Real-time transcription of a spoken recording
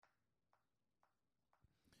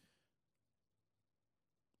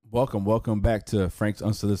Welcome back to Frank's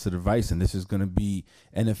Unsolicited Advice, and this is going to be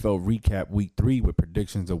NFL recap week 3 with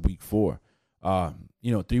predictions of week 4. 3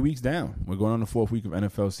 weeks down. We're going on the 4th week of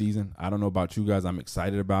NFL season. I don't know about you guys. I'm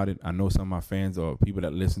excited about it. I know some of my fans or people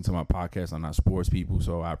that listen to my podcast are not sports people,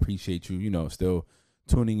 so I appreciate you, still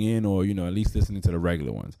tuning in or, at least listening to the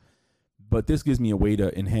regular ones. But this gives me a way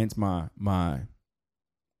to enhance my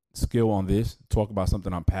skill on this, talk about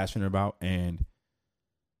something I'm passionate about, and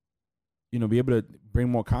be able to bring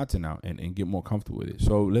more content out and get more comfortable with it.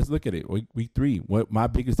 So let's look at it. Week 3. What my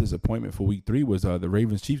biggest disappointment for week 3 was the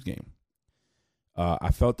Ravens-Chiefs game.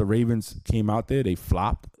 I felt the Ravens came out there. They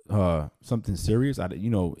flopped something serious.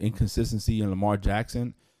 Inconsistency in Lamar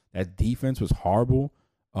Jackson. That defense was horrible.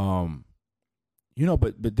 But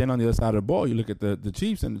then on the other side of the ball, you look at the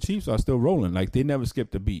Chiefs, and the Chiefs are still rolling. Like, they never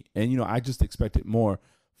skipped a beat. And, I just expected more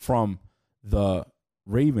from the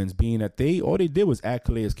Ravens, being that all they did was add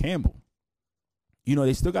Calais Campbell.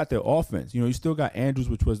 They still got their offense. You still got Andrews,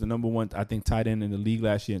 which was the number one, I think, tight end in the league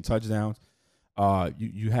last year in touchdowns.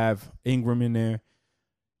 You have Ingram in there.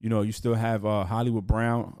 You still have Hollywood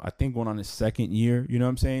Brown, I think, going on his second year. You know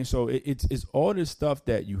what I'm saying? So it's all this stuff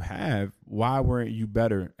that you have. Why weren't you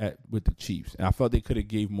better with the Chiefs? And I felt they could have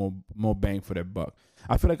gave more bang for their buck.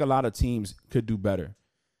 I feel like a lot of teams could do better.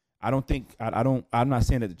 I'm not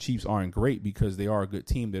saying that the Chiefs aren't great, because they are a good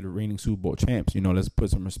team. They're the reigning Super Bowl champs. Let's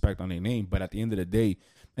put some respect on their name. But at the end of the day,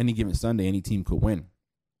 any given Sunday, any team could win.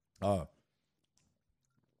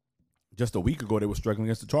 Just a week ago, they were struggling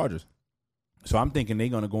against the Chargers. So I'm thinking they're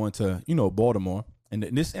going to go into, Baltimore. And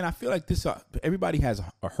I feel like this, everybody has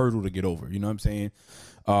a hurdle to get over. You know what I'm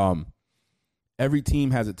saying? Every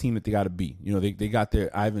team has a team that they got to beat. They got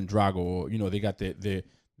their Ivan Drago, or, they got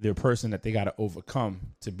their person that they got to overcome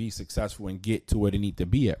to be successful and get to where they need to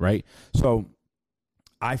be at, right? So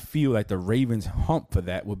I feel like the Ravens' hump for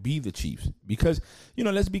that would be the Chiefs, because,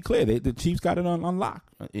 let's be clear, the Chiefs got it on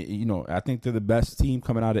lock. I think they're the best team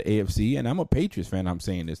coming out of AFC, and I'm a Patriots fan. I'm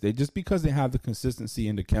saying this. Just because they have the consistency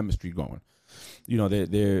and the chemistry going.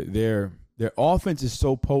 Their offense is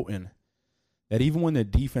so potent that even when their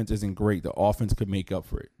defense isn't great, the offense could make up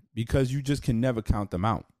for it, because you just can never count them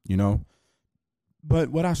out, But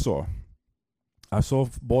what I saw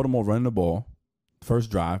Baltimore running the ball,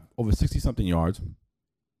 first drive, over 60-something yards,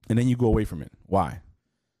 and then you go away from it. Why?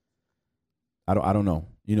 I don't know.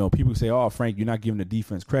 People say, "Oh, Frank, you're not giving the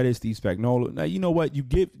defense credit, Steve Spagnuolo." Now, you know what?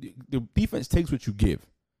 The defense takes what you give.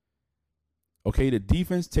 Okay, the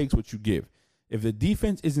defense takes what you give. If the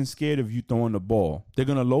defense isn't scared of you throwing the ball, they're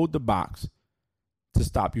going to load the box to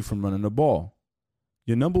stop you from running the ball.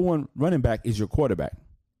 Your number one running back is your quarterback.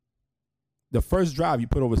 The first drive, you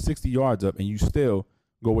put over 60 yards up, and you still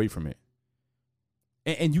go away from it.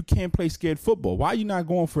 And you can't play scared football. Why are you not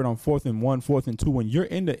going for it on 4th and 1, 4th and 2 when you're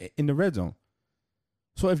in the red zone?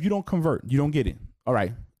 So if you don't convert, you don't get it. All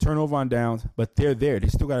right, turnover on downs, but they're there. They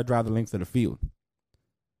still got to drive the length of the field.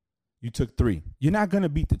 You took 3. You're not going to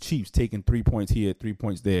beat the Chiefs taking 3 points here, 3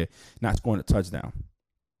 points there, not scoring a touchdown.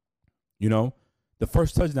 The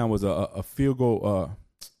first touchdown was a field goal,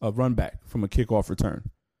 a run back from a kickoff return.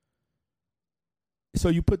 So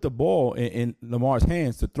you put the ball in Lamar's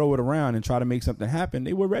hands to throw it around and try to make something happen.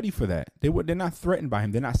 They were ready for that. They're not threatened by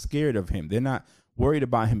him. They're not scared of him. They're not worried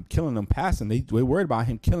about him killing them passing. They're worried about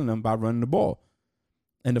him killing them by running the ball.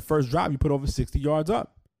 And the first drive, you put over 60 yards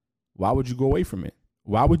up. Why would you go away from it?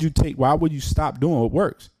 Why would you stop doing what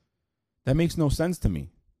works? That makes no sense to me.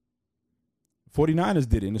 49ers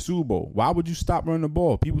did it in the Super Bowl. Why would you stop running the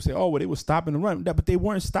ball? People say, oh, well, they were stopping the run. But they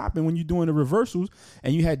weren't stopping when you're doing the reversals,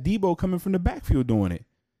 and you had Debo coming from the backfield doing it.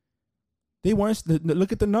 They weren't.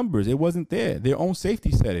 Look at the numbers. It wasn't there. Their own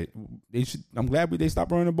safety said it. I'm glad they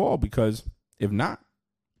stopped running the ball, because if not,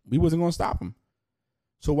 we wasn't going to stop them.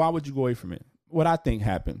 So why would you go away from it? What I think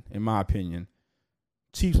happened, in my opinion,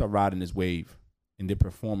 Chiefs are riding this wave, and they're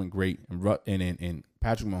performing great, and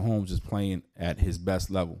Patrick Mahomes is playing at his best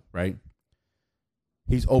level, right?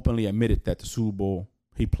 He's openly admitted that the Super Bowl,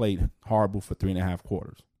 he played horrible for 3.5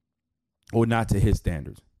 quarters. Or not to his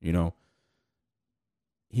standards,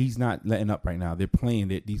 He's not letting up right now. They're playing.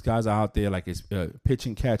 These guys are out there like it's pitch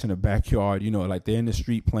and catch in the backyard, like they're in the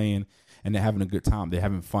street playing, and they're having a good time. They're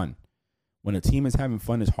having fun. When a team is having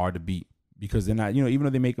fun, it's hard to beat, because they're not, even though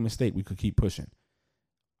they make a mistake, we could keep pushing.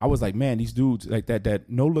 I was like, man, these dudes, like that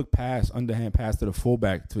no-look pass, underhand pass to the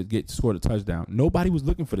fullback to score the touchdown. Nobody was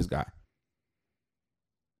looking for this guy.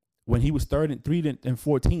 When he was 3rd and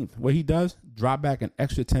 14th, what he does, drop back an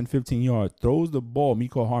extra 10, 15 yards, throws the ball,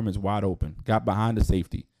 Mecole Hardman's wide open, got behind the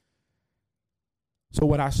safety. So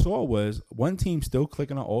what I saw was one team still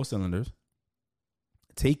clicking on all cylinders,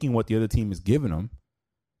 taking what the other team is giving them,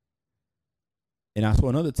 And I saw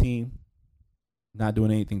another team not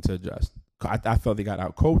doing anything to adjust. I felt they got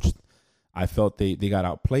out coached. I felt they got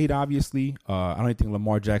outplayed, obviously. I don't think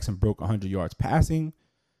Lamar Jackson broke 100 yards passing.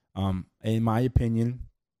 In my opinion,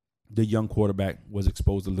 the young quarterback was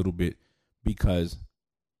exposed a little bit because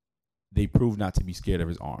they proved not to be scared of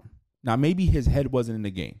his arm. Now, maybe his head wasn't in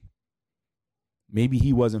the game. Maybe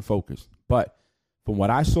he wasn't focused. But from what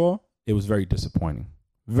I saw, it was very disappointing.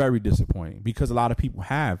 Very disappointing because a lot of people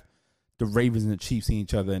have the Ravens and the Chiefs seeing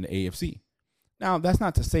each other in the AFC. Now, that's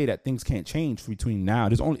not to say that things can't change between now.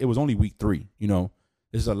 It was only week 3, you know.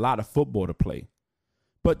 There's a lot of football to play.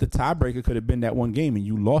 But the tiebreaker could have been that one game and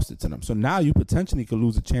you lost it to them. So now you potentially could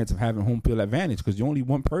lose a chance of having home field advantage because only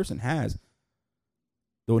one person has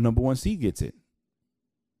the number 1 seed gets it.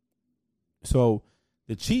 So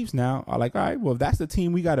the Chiefs now are like, all right, well, if that's the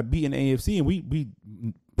team we got to beat in the AFC and we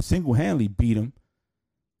single-handedly beat them,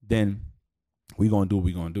 then we're going to do what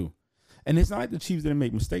we're going to do. And it's not like the Chiefs didn't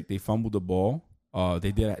make a mistake. They fumbled the ball.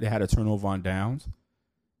 They had a turnover on downs.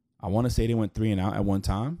 I want to say they went 3 and out at one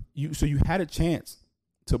time. So you had a chance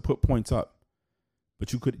to put points up,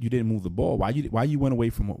 but you didn't move the ball. Why you went away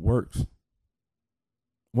from what works?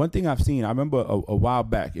 One thing I've seen, I remember a while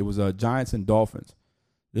back, it was Giants and Dolphins.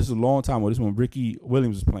 This is a long time ago. This is when Ricky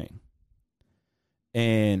Williams was playing.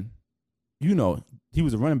 And, you know, he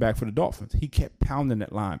was a running back for the Dolphins. He kept pounding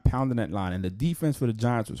that line. And the defense for the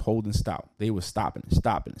Giants was holding stout. They were stopping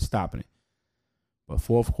it. But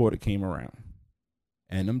fourth quarter came around.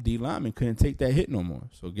 And them D linemen couldn't take that hit no more.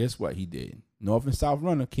 So guess what he did? North and South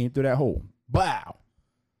runner came through that hole. Bow!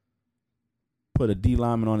 Put a D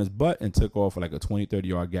lineman on his butt and took off for like a 20,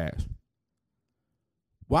 30-yard gas.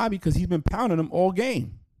 Why? Because he's been pounding them all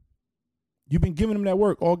game. You've been giving them that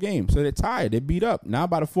work all game. So they're tired. They're beat up. Now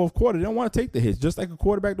by the fourth quarter, they don't want to take the hits. Just like a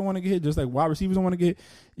quarterback don't want to get hit. Just like wide receivers don't want to get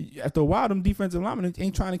hit. After a while, them defensive linemen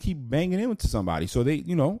ain't trying to keep banging into somebody. So they,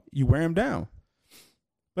 you know, you wear them down.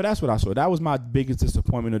 But that's what I saw. That was my biggest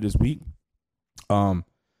disappointment of this week. I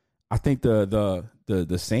think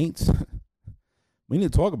the Saints, we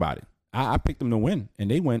need to talk about it. I picked them to win,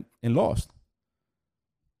 and they went and lost.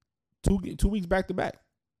 2 weeks back to back.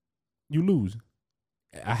 You lose.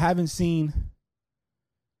 I haven't seen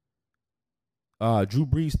Drew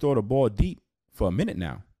Brees throw the ball deep for a minute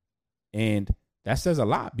now. And that says a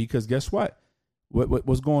lot because guess what?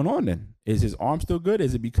 What's going on then? Is his arm still good?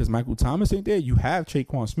 Is it because Michael Thomas ain't there? You have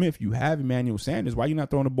Traquan Smith. You have Emmanuel Sanders. Why are you not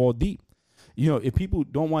throwing the ball deep? You know, if people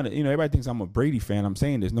don't want to, you know, everybody thinks I'm a Brady fan. I'm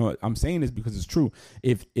saying this. No, I'm saying this because it's true.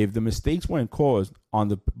 If the mistakes weren't caused on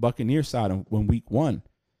the Buccaneers side when week 1,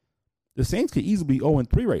 the Saints could easily be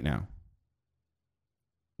 0-3 right now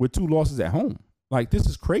with 2 losses at home. Like, this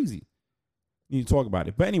is crazy. You need to talk about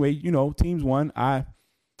it. But anyway, you know, teams won.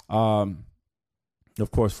 Of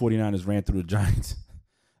course, 49ers ran through the Giants.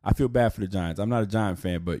 I feel bad for the Giants. I'm not a Giant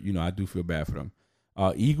fan, but, you know, I do feel bad for them.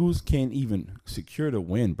 Eagles can't even secure the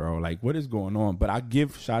win, bro. Like, what is going on? But I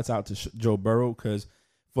give shots out to Joe Burrow because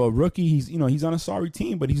for a rookie, he's on a sorry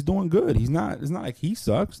team, but he's doing good. It's not like he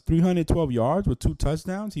sucks. 312 yards with 2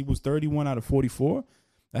 touchdowns. He was 31 out of 44.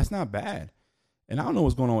 That's not bad. And I don't know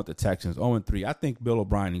what's going on with the Texans. 0-3. I think Bill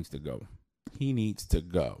O'Brien needs to go. He needs to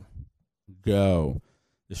go. Go.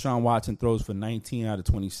 Deshaun Watson throws for 19 out of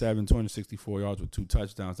 27, 264 yards with 2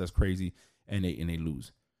 touchdowns. That's crazy. And they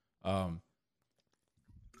lose. I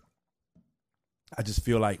just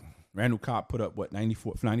feel like Randall Cobb put up,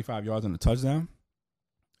 95 yards on the touchdown.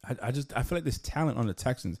 I feel like there's talent on the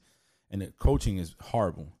Texans, and the coaching is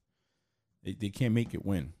horrible. They can't make it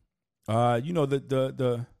win. You know,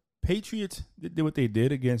 the Patriots did what they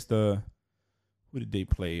did against who did they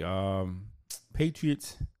play?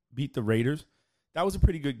 Patriots beat the Raiders. That was a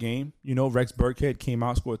pretty good game. You know, Rex Burkhead came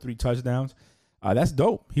out, scored 3 touchdowns. That's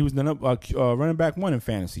dope. He was the running back 1 in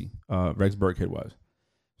fantasy. Rex Burkhead was.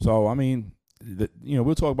 So, I mean,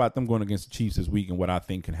 we'll talk about them going against the Chiefs this week and what I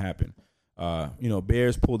think can happen. You know,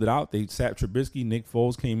 Bears pulled it out. They sat Trubisky. Nick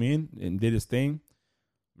Foles came in and did his thing.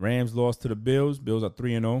 Rams lost to the Bills. Bills are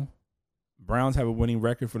 3-0. Browns have a winning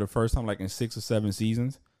record for the first time like in 6 or 7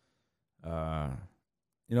 seasons.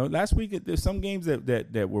 You know, last week there's some games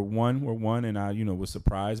that were won, and I, you know, was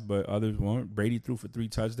surprised, but others weren't. Brady threw for 3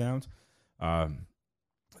 touchdowns,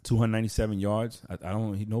 297 yards.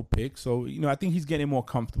 No pick. So, you know, I think he's getting more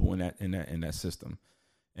comfortable in that system.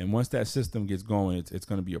 And once that system gets going, it's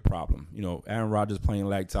going to be a problem. You know, Aaron Rodgers playing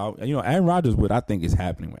lights out. You know, Aaron Rodgers, what I think is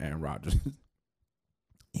happening with Aaron Rodgers,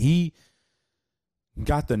 he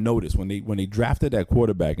got the notice when they drafted that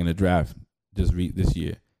quarterback in the draft this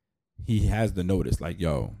year. He has the notice like,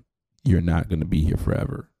 yo, you're not going to be here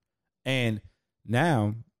forever. And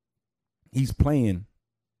now he's playing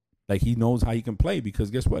Like, he knows how he can play, because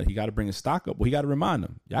guess what? He got to bring his stock up. Well, he got to remind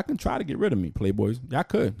them, y'all can try to get rid of me, Playboys. Y'all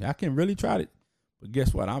could. Y'all can really try it. But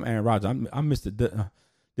guess what? I'm Aaron Rodgers. I'm Mr.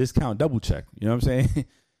 Discount double check. You know what I'm saying?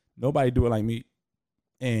 Nobody do it like me.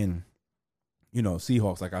 And,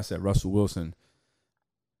 Seahawks, like I said, Russell Wilson,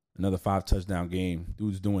 another 5-touchdown game.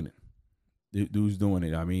 Dude's doing it. Dude's doing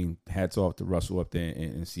it. I mean, hats off to Russell up there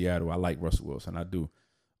in Seattle. I like Russell Wilson. I do.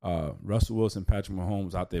 Russell Wilson, Patrick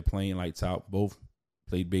Mahomes out there playing lights out. Both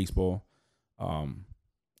played baseball.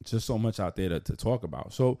 Just so much out there to talk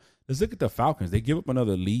about. So let's look at the Falcons. They give up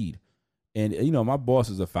another lead. And, my boss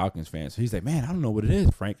is a Falcons fan. So he's like, man, I don't know what it is,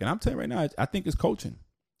 Frank. And I'm telling you right now, I think it's coaching.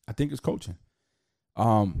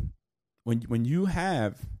 When you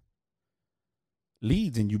have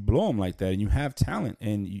leads and you blow them like that, and you have talent,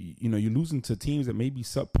 and you're losing to teams that may be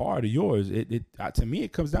subpar to yours, to me,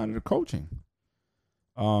 it comes down to the coaching.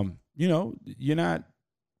 You're not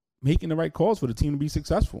making the right calls for the team to be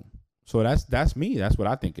successful. So that's me. That's what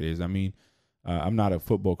I think it is. I mean, I'm not a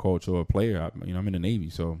football coach or a player. I'm in the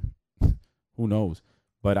Navy, so who knows?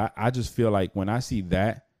 But I just feel like when I see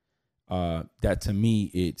that, that to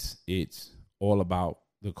me, it's all about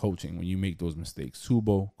the coaching. When you make those mistakes,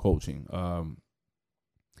 Subo coaching.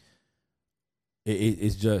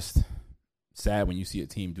 It's just sad when you see a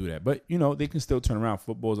team do that. But they can still turn around.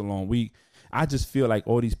 Football's a long week. I just feel like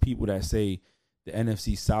all these people that say the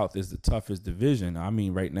NFC South is the toughest division. I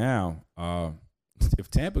mean, right now, if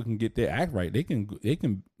Tampa can get their act right, they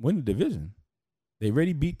can win the division. They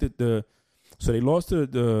already beat so they lost to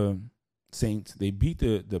the Saints. They beat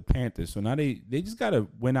the Panthers. So now they just got to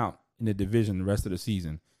win out in the division the rest of the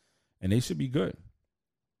season, and they should be good.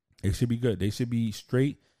 They should be good. They should be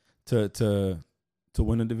straight to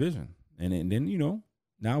win the division. And then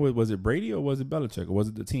now was it Brady or was it Belichick or was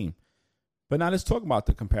it the team? But now let's talk about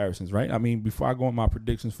the comparisons, right? I mean, before I go on my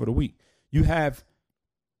predictions for the week, you have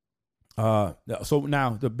so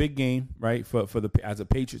now the big game, right, for as a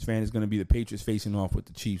Patriots fan, is going to be the Patriots facing off with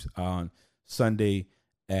the Chiefs on Sunday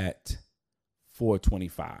at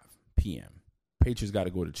 4:25 p.m. Patriots got to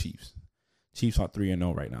go to Chiefs. Chiefs are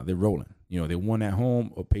 3-0 right now. They're rolling. They won at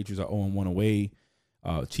home. Or Patriots are 0-1 away.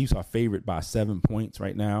 Chiefs are favored by 7 points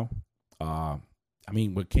right now. I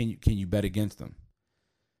mean, what can you bet against them?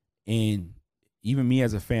 And even me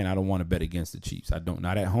as a fan, I don't want to bet against the Chiefs. I don't.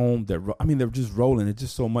 Not at home. They're just rolling. It's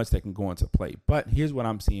just so much that can go into play. But here's what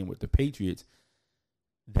I'm seeing with the Patriots,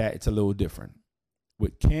 that it's a little different.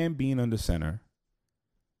 With Cam being under center,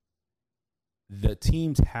 the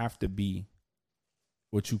teams have to be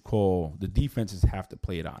what you call, the defenses have to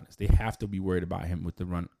play it honest. They have to be worried about him with the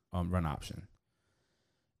run option.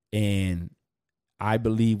 And I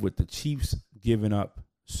believe with the Chiefs giving up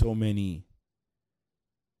so many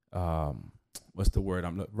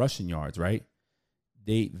rushing yards, right?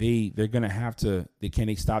 They're gonna have to. Can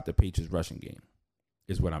they stop the Patriots rushing game?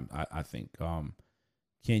 Is what I think.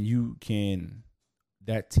 Can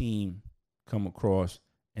that team come across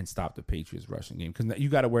and stop the Patriots rushing game? Because you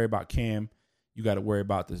got to worry about Cam, you got to worry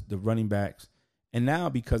about the running backs, and now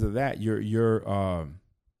because of that, you're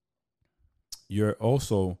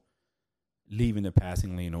also leaving the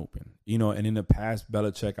passing lane open. And in the past,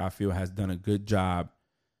 Belichick, I feel, has done a good job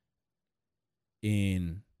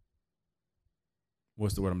in,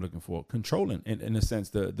 what's the word I'm looking for? Controlling, in a sense,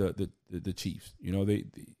 the Chiefs. They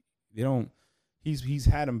don't. He's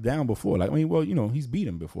had them down before. Like, he's beat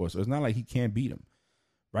them before, so it's not like he can't beat them.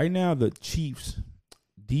 Right now, the Chiefs'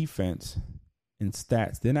 defense and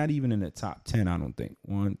stats, they're not even in the top 10. I don't think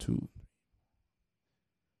 1, 2.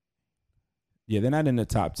 Yeah, they're not in the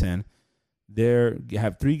top 10. They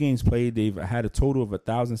have 3 games played. They've had a total of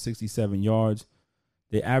 1,067 yards.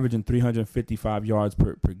 They're averaging 355 yards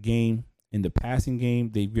per game. In the passing game,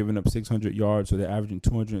 they've given up 600 yards, so they're averaging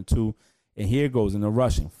 202. And here goes in the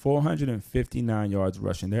rushing, 459 yards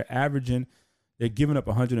rushing. They're giving up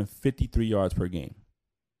 153 yards per game.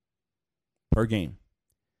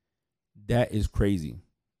 That is crazy.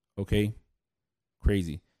 Okay?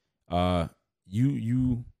 Crazy. And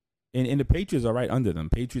the Patriots are right under them.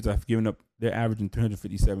 Patriots have given up, they're averaging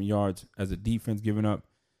 357 yards as a defense, giving up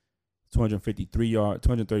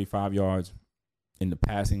 235 yards. In the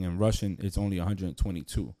passing and rushing, it's only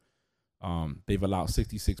 122. They've allowed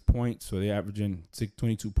 66 points, so they're averaging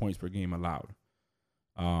 22 points per game allowed.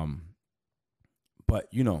 But,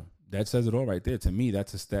 that says it all right there. To me,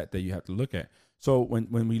 that's a stat that you have to look at. So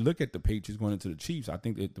when we look at the Patriots going into the Chiefs, I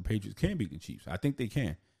think that the Patriots can beat the Chiefs. I think they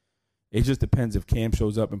can. It just depends if Cam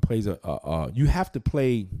shows up and plays you have to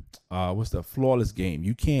play flawless game.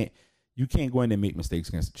 You can't go in there and make mistakes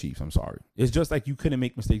against the Chiefs. I'm sorry. It's just like you couldn't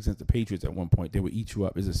make mistakes against the Patriots at one point. They would eat you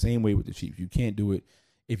up. It's the same way with the Chiefs. You can't do it.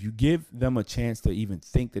 if you give them a chance to even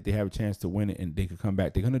think that they have a chance to win it and they could come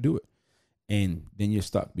back, they're going to do it. And then you're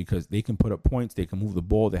stuck because they can put up points. They can move the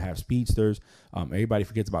ball. They have speedsters. Everybody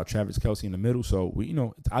forgets about Travis Kelce in the middle. So,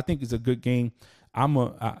 I think it's a good game.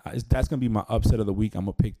 That's going to be my upset of the week. I'm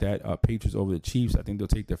going to pick that Patriots over the Chiefs. I think they'll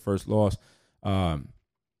take their first loss.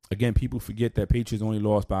 Again, people forget that Patriots only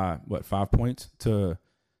lost by, 5 points to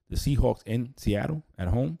the Seahawks in Seattle at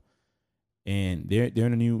home. And they're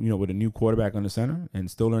in a new, with a new quarterback on the center and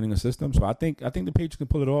still learning a system. So I think the Patriots can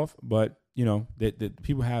pull it off, but the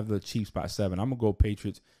people have the Chiefs by 7. I'm gonna go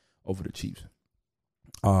Patriots over the Chiefs.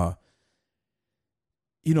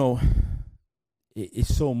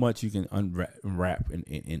 It's so much you can unwrap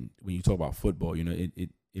and when you talk about football. It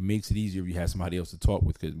makes it easier if you have somebody else to talk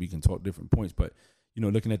with because we can talk different points. But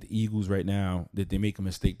looking at the Eagles right now, that they make a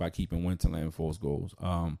mistake by keeping Wentz and Lamb false goals.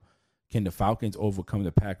 Can the Falcons overcome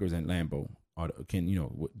the Packers and Lambeau? Or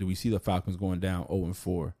do we see the Falcons going down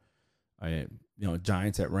 0-4?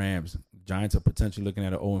 Giants at Rams. Giants are potentially looking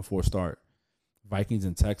at an 0-4 start. Vikings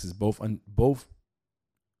and Texans, both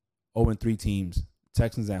 0-3 teams.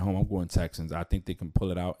 Texans at home. I'm going Texans. I think they can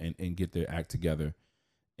pull it out and get their act together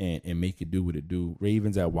and make it do what it do.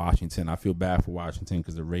 Ravens at Washington. I feel bad for Washington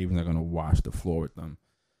because the Ravens are going to wash the floor with them.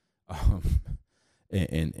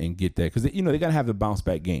 And get that because they gotta have the bounce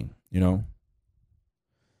back game,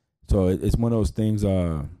 So it's one of those things.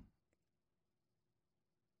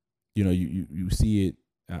 You see it.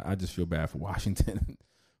 I just feel bad for Washington,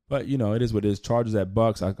 but it is what it is. Chargers at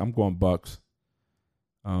Bucks. I'm going Bucks.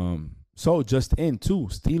 So just in too,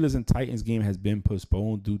 Steelers and Titans game has been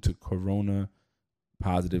postponed due to corona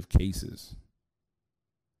positive cases.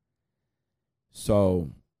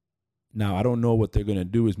 So now I don't know what they're gonna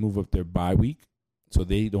do is move up their bye week. So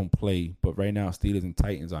they don't play, but right now Steelers and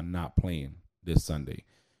Titans are not playing this Sunday.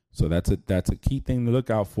 So that's a key thing to look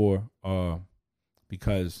out for,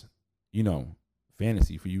 because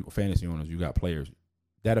fantasy for you fantasy owners, you got players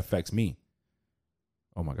that affects me.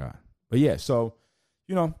 Oh my God! But yeah, so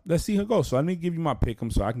let's see how it goes. So let me give you my pick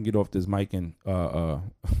 'em so I can get off this mic and go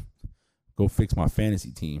fix my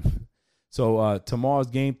fantasy team. So tomorrow's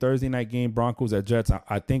game, Thursday night game, Broncos at Jets.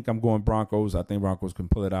 I think I'm going Broncos. I think Broncos can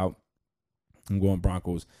pull it out. I'm going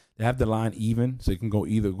Broncos. They have the line even, so it can go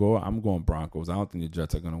either go. I'm going Broncos. I don't think the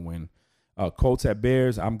Jets are going to win. Colts at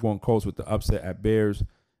Bears. I'm going Colts with the upset at Bears.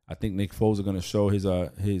 I think Nick Foles are going to show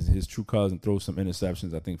his true colors and throw some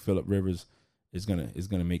interceptions. I think Phillip Rivers is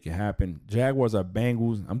gonna make it happen. Jaguars are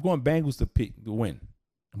Bengals. I'm going Bengals to win.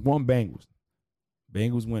 I'm going Bengals.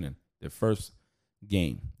 Bengals winning their first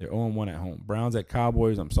game. They're 0-1 at home. Browns at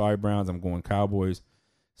Cowboys. I'm sorry, Browns. I'm going Cowboys.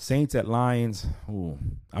 Saints at Lions. Ooh,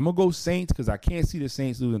 I'm going to go Saints because I can't see the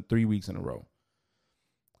Saints losing 3 weeks in a row.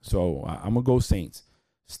 So I'm going to go Saints.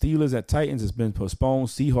 Steelers at Titans has been postponed.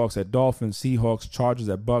 Seahawks at Dolphins. Seahawks. Chargers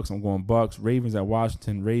at Bucks. I'm going Bucks. Ravens at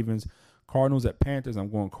Washington. Ravens. Cardinals at Panthers. I'm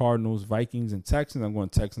going Cardinals. Vikings and Texans. I'm going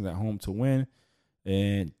Texans at home to win.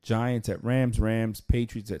 And Giants at Rams. Rams.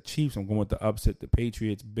 Patriots at Chiefs. I'm going with the upset. The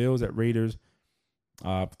Patriots. Bills at Raiders.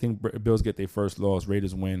 I think Bills get their first loss.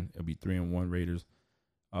 Raiders win. It'll be 3-1 Raiders.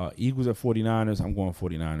 Eagles at 49ers. I'm going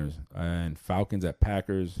 49ers. And Falcons at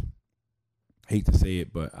Packers. Hate to say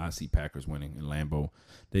it, but I see Packers winning in Lambeau.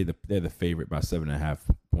 They're the favorite by 7.5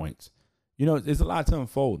 points. There's a lot to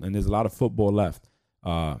unfold, and there's a lot of football left.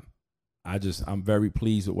 I'm very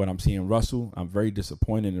pleased with what I'm seeing. Russell, I'm very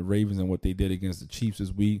disappointed in the Ravens and what they did against the Chiefs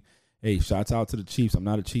this week. Hey, shouts out to the Chiefs. I'm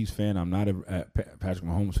not a Chiefs fan. I'm not a Patrick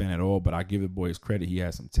Mahomes fan at all, but I give the boy his credit. He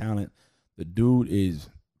has some talent. The dude is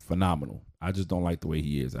phenomenal. I just don't like the way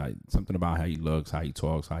he is. Something about how he looks, how he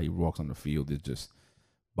talks, how he walks on the field, it just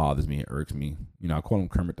bothers me. It irks me. I call him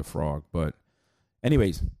Kermit the Frog. But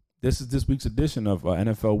anyways, this is this week's edition of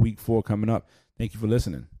NFL Week 4 coming up. Thank you for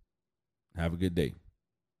listening. Have a good day.